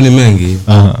ya Mungu ni mengi.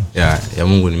 Ya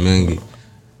Mungu ni mengi.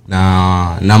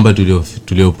 Na namba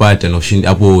tuliopata na ushindi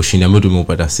hapo, ushindi ambao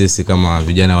tumeupata sisi kama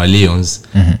vijana wa Lions,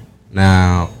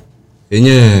 na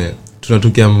yenyewe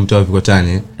tunatokea mtaa wa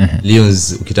Vikotani.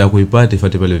 Lions ukitaka kuipata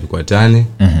ifuate pale Vikotani,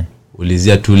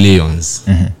 ulizia tu Lions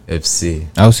FC,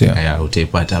 au sio?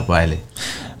 Utaipata pale.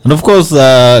 And of course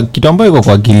kitu ambacho iko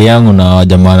kwa akili yangu na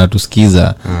jamaa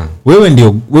wanatusikiza, wewe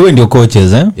ndio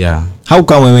coaches How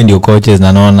come wewe ndio coaches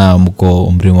na naona mko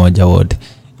umri moja wote?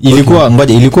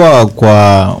 Ilikuwa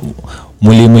kwa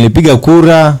mlipiga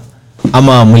kura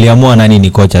ama mliamua nani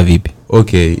ni kocha vipi?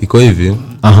 Iko hivi.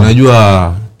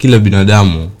 Unajua kila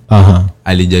binadamu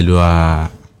alijaliwa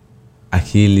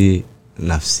akili,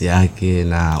 nafsi yake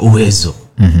na uwezo.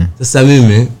 Sasa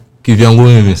mimi kivyangu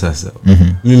mimi sasa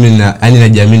mimi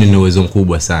najiamini na uwezo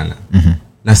mkubwa sana.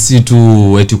 Na si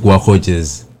tu eti kuwa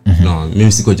coaches. No,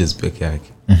 mimi si coaches peke yake.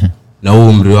 Na huu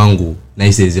umri wangu na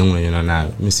hii size yangu naiona nayo,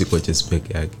 mimi si coaches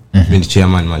peke yake. Mimi ni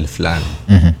chairman mahali fulani.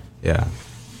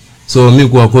 So mimi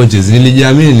kwa coaches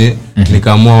nilijiamini,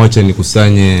 nikaamua wacha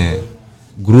nikusanye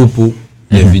grupu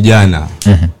ya vijana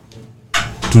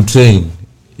to train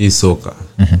hii soka.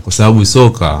 Kwa sababu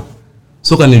soka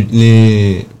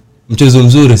ni mchezo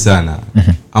mzuri sana.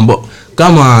 Ambao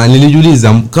kama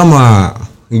nilijiuliza kama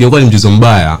ingekuwa ni mchezo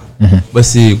mbaya,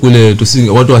 basi kule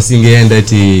watu wasingeenda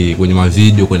eti kwenye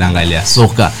mavideo kuangalia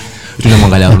soka.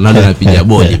 Tunamwangalia Ronaldo anapiga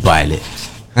boli pale.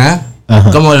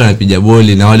 Kama wale wanapiga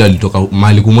boli na wale walitoka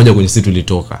mahali kumoja kwenye sisi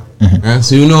tulitoka.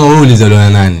 So wewe ulizaliwa na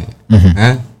nani?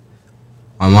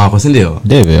 Mama wako, si ndio?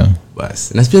 Ndivyo.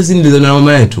 Basi na pia sisi nilizaliwa na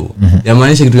mama yetu.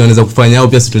 Yamaanisha kitu tunaweza kufanya au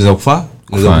pia sisi tunaweza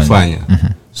kufanya.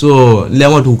 So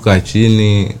niliamua tu kukaa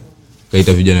chini,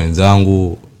 kaita vijana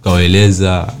wenzangu,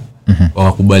 kawaeleza,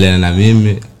 wakakubaliana na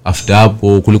mimi. After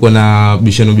hapo kulikuwa na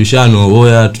bishano,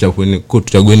 oya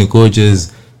tutachagueni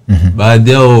coaches.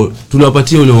 Baadhi yao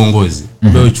tuliwapatia ule uongozi.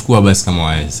 Wewe chukua basi kama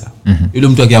waweza. Yule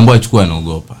mtu akiambiwa chukua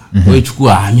anaogopa. Wewe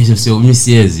chukua, mimi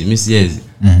siwezi.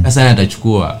 Sasa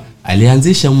atachukua.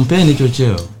 Alianzisha mpeni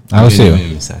chocheo. Au sio?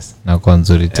 Sasa na kwa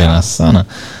nzuri tena sana.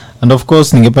 And of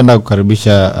course ningependa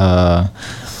kukaribisha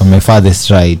my father's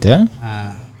right.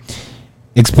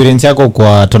 Experience yako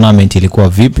kwa tournament ilikuwa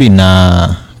vipi,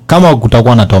 na kama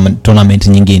kutakuwa na tournament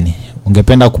nyingine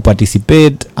ungependa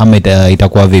kuparticipate ama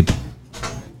itakuwa vipi?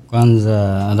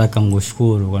 Kwanza nataka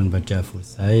mkushukuru kwa kunipatia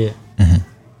fursa hii.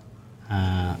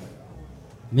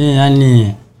 Mimi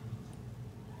yani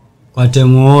kwa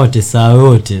timu wote saa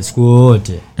yote siku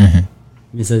yote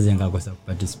mimi sasa ningekosa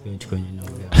kuparticipate kwenye nao.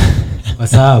 Kwa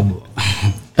sababu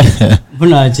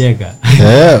unacheka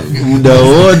muda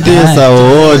wote saa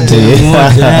wote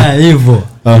hivyo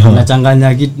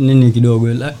nachanganya kitu nini kidogo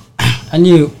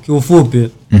yani kiufupi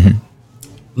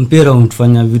mpira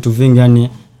umtufanya vitu vingi yani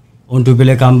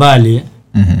untupeleka mbali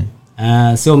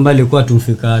sio mbali kwa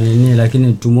tumfika nini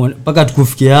lakini tumuone mpaka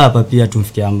tukufikia hapa pia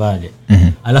tumfikia mbali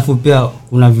alafu pia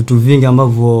kuna vitu vingi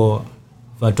ambavyo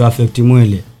watu affect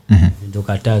mwili ndio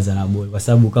kataza na ball kwa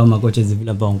sababu kama coaches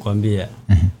vile ambao nakwambia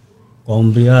kwa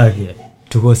umri wake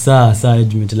tuko saa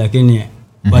jumit lakini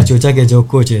kwa cheo chake cha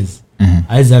coaches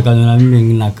aiza kana mimi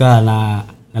ninakaa na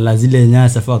lazile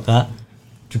nyasa faka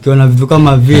tukiona vitu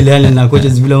kama vile yani na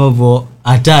coaches vile ambavyo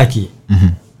ataki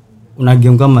una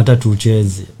game kama 3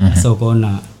 ucheze sasa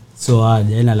ukaona so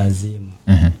haja ina lazima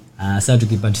sasa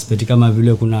tukiparticipate kama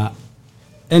vile kuna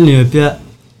anyway pia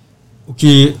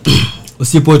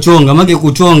usipochonga make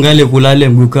kuchonga ile kulale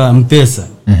mguka mpesa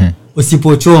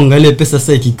usipochonga ile pesa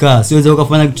sasa ikikaa siweze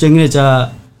ukafanya kitu kingine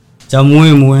cha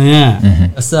muhimu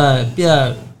sasa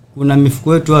pia kuna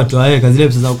mifuko yetu watu aweka zile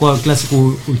pesa za kwa class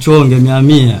uchonge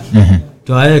 100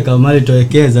 tuaweka mali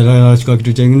tuwekeza tunachukua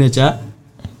kitu kingine cha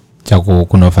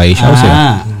kunufaisha au sio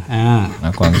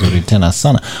na kwa nzuri tena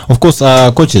sana of course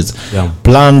coaches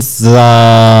plans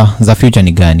za future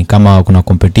ni gani kama kuna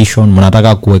competition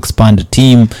mnataka kuexpand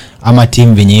team ama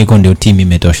team venye iko ndio team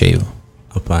imetosha hivyo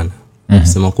hapana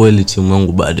sema kweli timu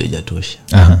yangu bado haijatosha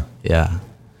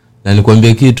na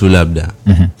nikwambie kitu labda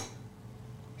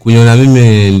kunyona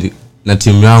mimi na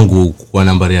timu yangu kwa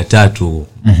nambari ya 3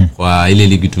 kwa ile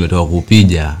ligi tumetoka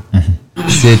kupiga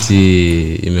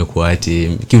seti imekuwa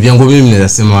ati kivyangu mimi naweza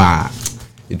sema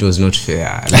it was not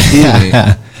fair lakini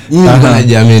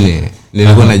mimi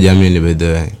nilikuwa najiamini by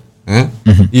the way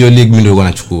hiyo league mimi nilikuwa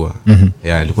nachukua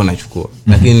nilikuwa nachukua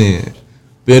lakini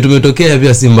pia tumetokea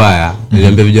pia si mbaya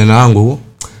niliambia vijana wangu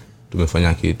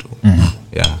tumefanya kitu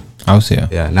au sio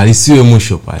na lisiwe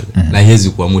mwisho pale na hezi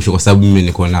kuwa mwisho kwa sababu mimi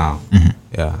niko nao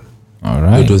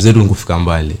alright ndoto zetu ni kufika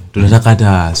mbali tunataka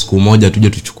hata siku moja tuje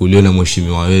tuchukuliwe na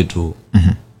mheshimiwa wetu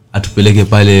atupeleke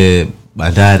pale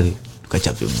Bandari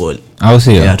tukachape ball au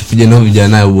sio tupige nao vijana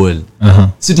nayo ball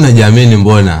sisi tunajiamini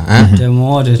mbona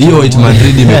hiyo White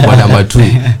Madrid imekuwa namba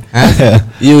 2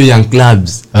 hiyo Young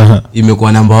Clubs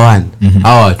imekuwa namba 1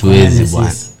 hawa hatuwezi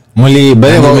bwana muli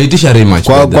baada umeitisha rematch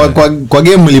kwa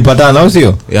game mlipatana au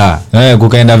sio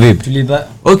kukaenda vipi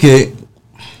okay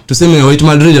tuseme White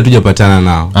Madrid hatujapatana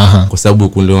nao kwa sababu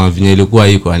kunde wa vinya ilikuwa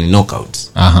iko ni knockout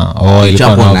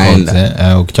ilikuwa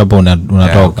knockout ukichapa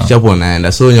unatoka ukichapa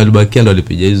unaenda so walibakia ndo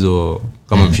walipiga hizo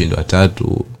kama mshindi wa 3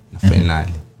 na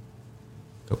finali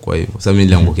kwa hivyo sasa mimi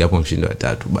niliangukia hapo mshindi wa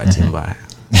 3 bahati mbaya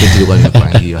tulikuwa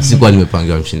nimepangiwa sikuwa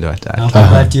nimepangiwa mshindi wa 3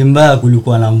 bahati mbaya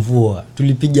kulikuwa na mvua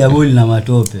tulipiga boli na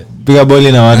matope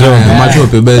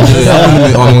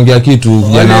wameongea kitu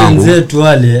vijana wangu wenzetu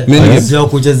wale sio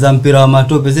kucheza mpira wa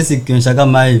matope sisi kionyesha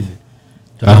kama hivi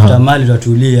tutafuta mali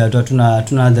tutatulia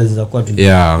hatuna adha za kwa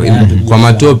kwa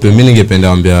matope mimi ningependa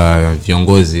kuambia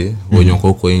viongozi wenye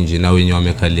huko nje na wenye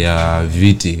wamekalia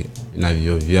viti na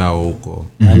vio vyao huko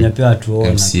anapewa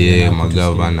tuone MCA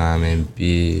magavana MP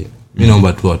mimi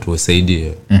naomba tu watu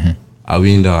wasaidie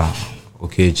Awinda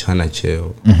chana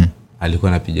cheo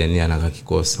alikuwa anapigania na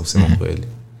kikosa kusema kweli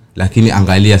lakini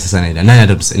angalia sasa nani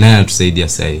atatusaidia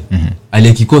sasa hivi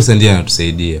aliyekikosa ndiye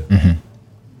anatusaidia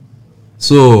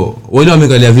so wale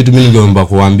wamekalia vitu mimi ningeomba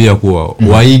kuwaambia kuwa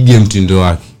waige mtindo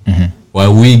wake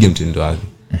wauige mtindo wake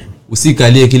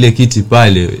usikalie kile kiti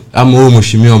pale ama wewe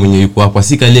mheshimiwa mwenye yuko hapo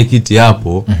usikalie kiti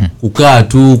hapo kukaa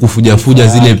tu kufuja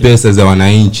zile pesa za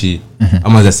wananchi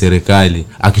ama za serikali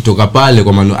akitoka pale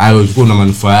kwa maana alikuwa na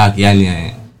manufaa yake yani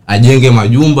ajenge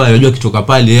majumba unajua kitoka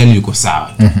pale yani yuko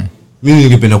sawa mimi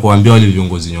ningependa kuambia wale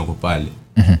viongozi nyoko pale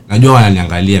najua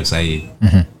wananiangalia sasa hivi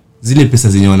zile pesa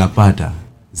zenye wanapata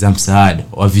za msaada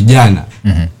wa vijana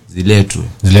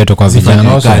ziletwe kwa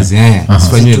vijana kazi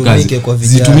zifanywe kazi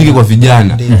zitumike kwa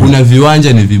vijana kuna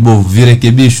viwanja ni vibovu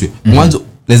virekebishwe mwanzo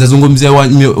naweza zungumzia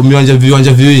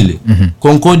viwanja viwili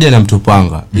Concordia na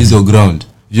Mtopanga hizo ground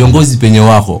viongozi penye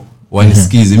wako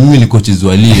wanisikize mimi ni coaches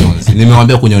wa Lions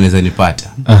nimemwambia kwenye unaweza nipata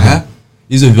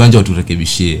hizo viwanja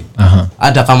waturekebishie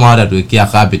hata kama hata tuwekea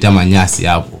carpet ama nyasi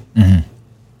hapo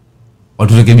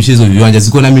waturekebishie hizo viwanja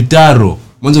ziko na mitaro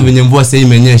mwanzo venye mvua sasa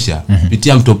imenyesha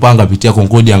pitia Mtopanga pitia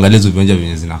Concordia angalia hizo viwanja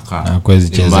venye zinakaa kwezi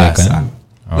chezeka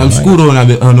namshukuru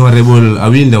honorable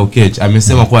Awinda Okech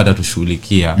amesema kwa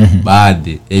atatushughulikia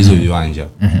baadhi ya hizo viwanja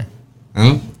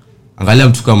angalia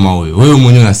mtu kama huyo wewe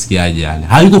mwenyewe unasikiaje yani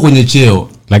hayuko kwenye cheo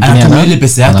lakini ile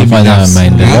pesa yake binafsi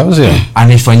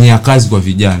anaifanyia kazi kwa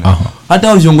vijana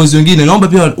hata viongozi wengine naomba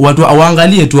pia watu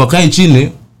waangalie tu wakae chini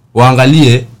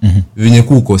waangalie venye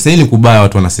kuko sasa. Ni kubaya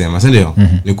watu wanasema, si ndio?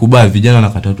 Ni kubaya, vijana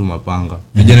wanakata tu mapanga.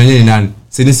 Vijana wenyewe ni nani?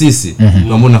 Si ni sisi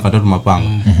ambao tunakata tu mapanga.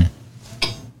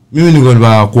 Mimi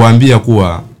ningeomba kuambia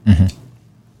kuwa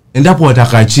endapo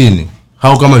watakaa chini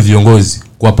hao kama viongozi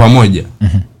kwa pamoja,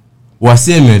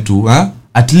 waseme tu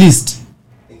at least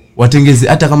watengeze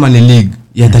hata kama ni league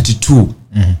ya 32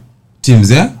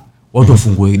 teams, watu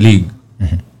wafungue league.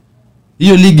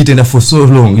 Hiyo league itaenda for so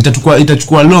long,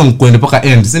 itachukua long kwenda mpaka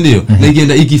end, si ndio? Na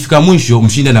ikienda ikifika mwisho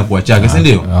mshinda na kuwa chake, si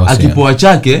ndio? Akipoa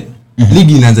chake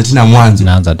ligi inaanza tena mwanzo.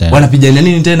 Wanapigania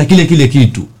nini tena? Kile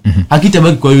kitu.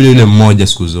 Hakitabaki kwa yule mmoja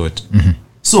siku zote.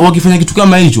 So wakifanya kitu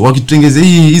kama hicho, wakitengeze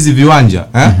hizi viwanja,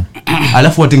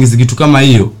 alafu watengeze kitu kama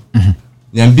hiyo,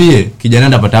 niambie kijana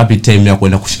atapata wapi time ya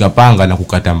kwenda kushika panga na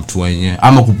kukata mtu wenyewe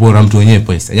ama kupora mtu wenyewe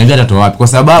pesa? Niambie atatoa wapi? Kwa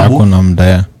sababu hakuna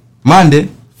muda. Monday,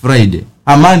 Friday,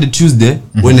 Monday, Tuesday,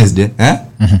 Wednesday,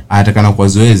 anatakana kwa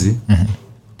zoezi.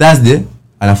 Thursday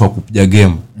anafaa kupiga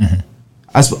game.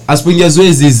 Asipoingia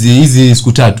zoezi hizi siku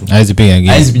 3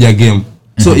 haizipiga game.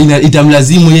 So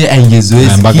itamlazimu yeye aingie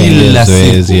zoezi kila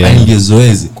siku, aingie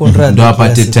zoezi ndio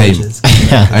apate time.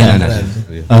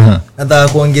 Nataka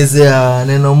kuongezea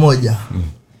neno moja.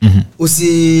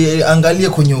 Usiangalie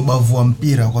kwenye ubavu wa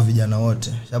mpira kwa vijana wote.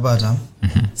 Shabata?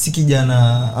 Si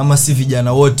kijana ama si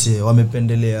vijana wote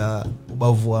wamependelea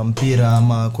ubavu wa mpira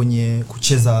ama kwenye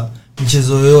kucheza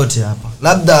mchezo yoyote hapa.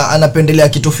 Labda anapendelea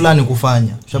kitu fulani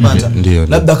kufanya. Shabata?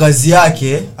 Labda kazi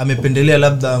yake amependelea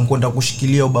labda kwenda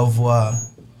kushikilia ubavu wa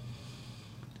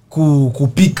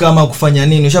kupika ama kufanya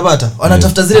nini. Ushabata?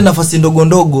 Wanatafuta zile nafasi ndogo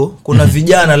ndogo. Kuna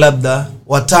vijana labda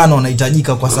 5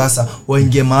 wanahitajika kwa sasa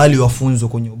waingie mahali wafunzwe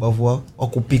kwenye ubavu wa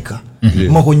kupika,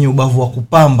 ama kwenye ubavu wa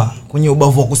kupamba, kwenye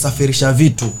ubavu wa kusafirisha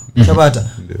vitu. Ushabata?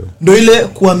 Ndio ile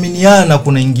kuaminiana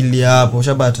kunaingilia hapo.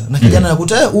 Ushabata? Na kijana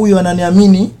anakuta huyu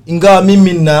ananiamini ingawa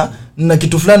mimi na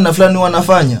kitu fulani na fulani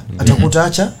wanafanya.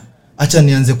 Atakuta acha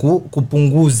nianze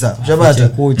kupunguza. Ushabata?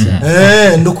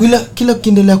 Ndio kila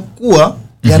kiendelea kukua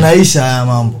yanaisha haya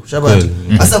mambo. Shabata?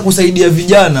 Sasa kusaidia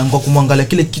vijana kwa kumwangalia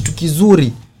kile kitu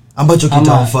kizuri ambacho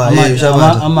kitamfaa yeye.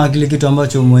 Shabata? Ama kile kitu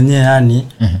ambacho mwenyewe yani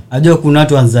ajua kuna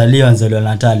watu wanzaliwa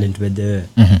na talent by the way.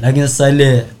 Lakini sasa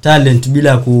ile talent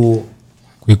bila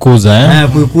kuikuza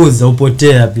kuikuza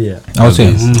upotea pia.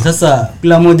 Sasa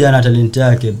kila mmoja ana talent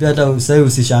yake. Pia hata sasa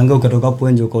usishangae ukatoka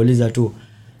hapo nje ukauliza tu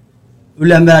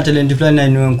ule ambaye ana talent fulani na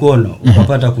inue mkono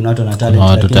ukapata kuna watu na talent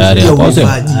watu tayari hapo.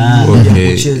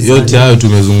 Yote hayo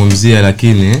tumezungumzia,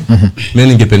 lakini mimi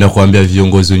ningependa kuambia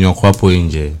viongozi wenye wako hapo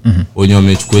nje wenye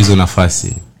wamechukua hizo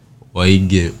nafasi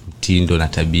waige mtindo na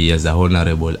tabia za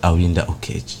Honorable Awinda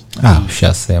Okechi.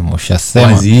 Ushasema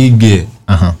waziige.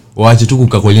 Waache tu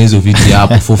kukaa kwenye hizo viti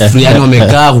hapo for free, yani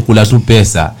wamekaa kukula tu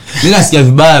pesa. Mimi nasikia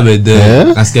vibaya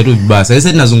nasikia tu vibaya.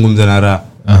 Sasa tunazungumza na raha.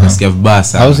 Nasikia vibaya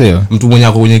sana. Mtu mwenye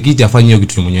ako kwenye kiti afanye hiyo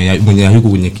kitu mwenye yuko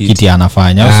kwenye kiti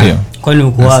anafanya, au sio? Kwani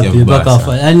uko wapi mpaka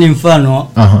afanye? Yani mfano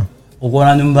uko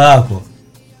na nyumba yako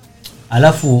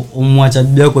alafu umwacha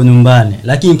bibi yako nyumbani,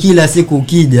 lakini kila siku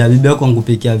ukija bibi yako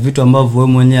ankupikia vitu ambavyo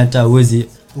wewe mwenyewe hata uwezi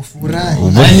ufurahi,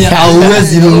 yani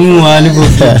hauwezi nunua alivyo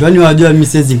vitu. Yani wajua mimi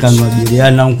siwezi kanunua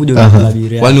biriani na nikuja kununua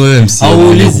biriani. Kwani wewe msie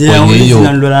kwenye hiyo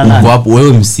uko hapo,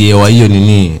 wewe msie wa hiyo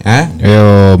nini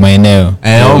hiyo maeneo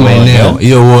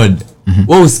hiyo ward,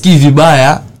 wewe usikii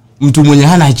vibaya mtu mwenye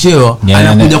hana cheo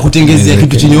anakuja kutengezea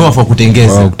kitu chenye wafa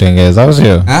kutengeza, au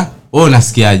sio? Wewe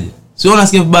unasikiaje? Sio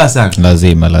unasikia vibaya sana?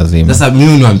 Lazima. Sasa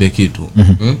mimi niwaambie kitu.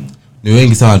 Ni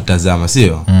wengi sana tutazama,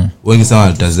 sio? Wengi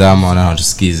sana tutazama,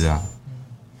 wanatusikiza.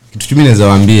 Kitu mimi naweza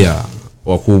waambia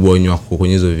wakubwa wenye wako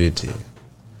kwenye hizo viti.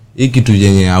 Hii kitu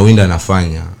yenye Awinda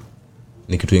anafanya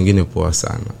ni kitu kingine poa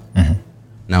sana.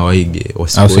 Na waige,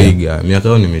 wasipoiga miaka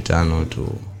yao ni 5 tu.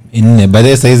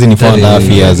 Baadaye sasa hizi ni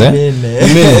 4 years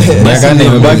miaka nne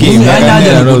imebaki,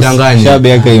 shabi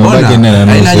yake imebaki na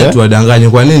nusu. Haina tuwadanganye.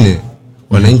 Kwa nini?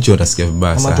 Wananchi watasikia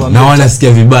vibaya sana na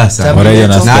wanasikia vibaya sana,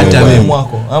 na hata mimi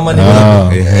ama ni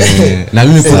na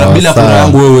mimi kuna bila kura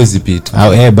yangu wewe huwezi pita.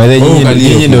 Baadaye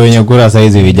nyinyi ndio wenye kura sasa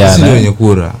hizi vijana, sisi ndio wenye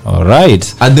kura.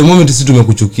 Alright, at the moment sisi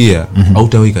tumekuchukia,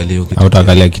 hautaweka leo kitu,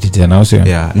 hautakalia kiti tena, au sio?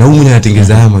 Na huyu mwenye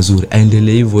anatengeza haya mazuri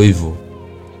aendelee hivyo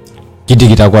kiti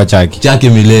kitakuwa chake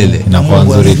milele, inakuwa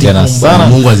nzuri tena sana.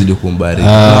 Mungu azidi kumbariki.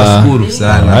 Tunashukuru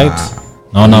sana. Alright,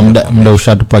 naona muda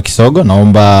ushatupa kisogo,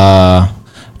 naomba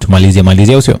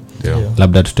tumalizie, au sio?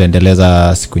 Labda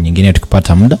tutaendeleza siku nyingine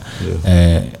tukipata muda.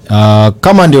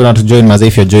 Kama ndio unatujoin mazee,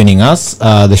 if you're joining us,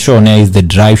 the show now is the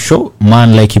Drive Show.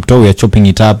 Man like Kipto, we are chopping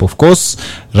it up, of course,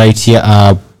 right here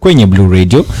kwenye Blue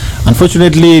Radio.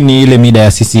 Unfortunately ni ile mida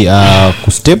ya sisi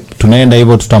kustep, tunaenda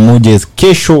hivyo, tutamuje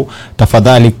kesho.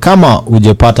 Tafadhali kama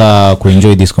ujepata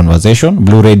kuenjoy this conversation,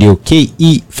 Blue Radio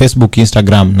KE, Facebook,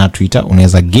 Instagram na Twitter,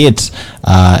 unaweza get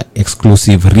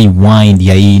exclusive rewind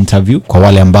ya hii interview. Kwa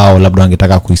wale ambao labda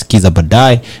wangetaka kuisikiza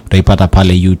baadaye, utaipata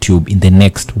pale YouTube in the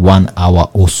next 1 hour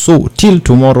or so. Till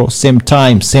tomorrow, same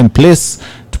time, same place,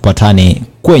 tupatane kwenye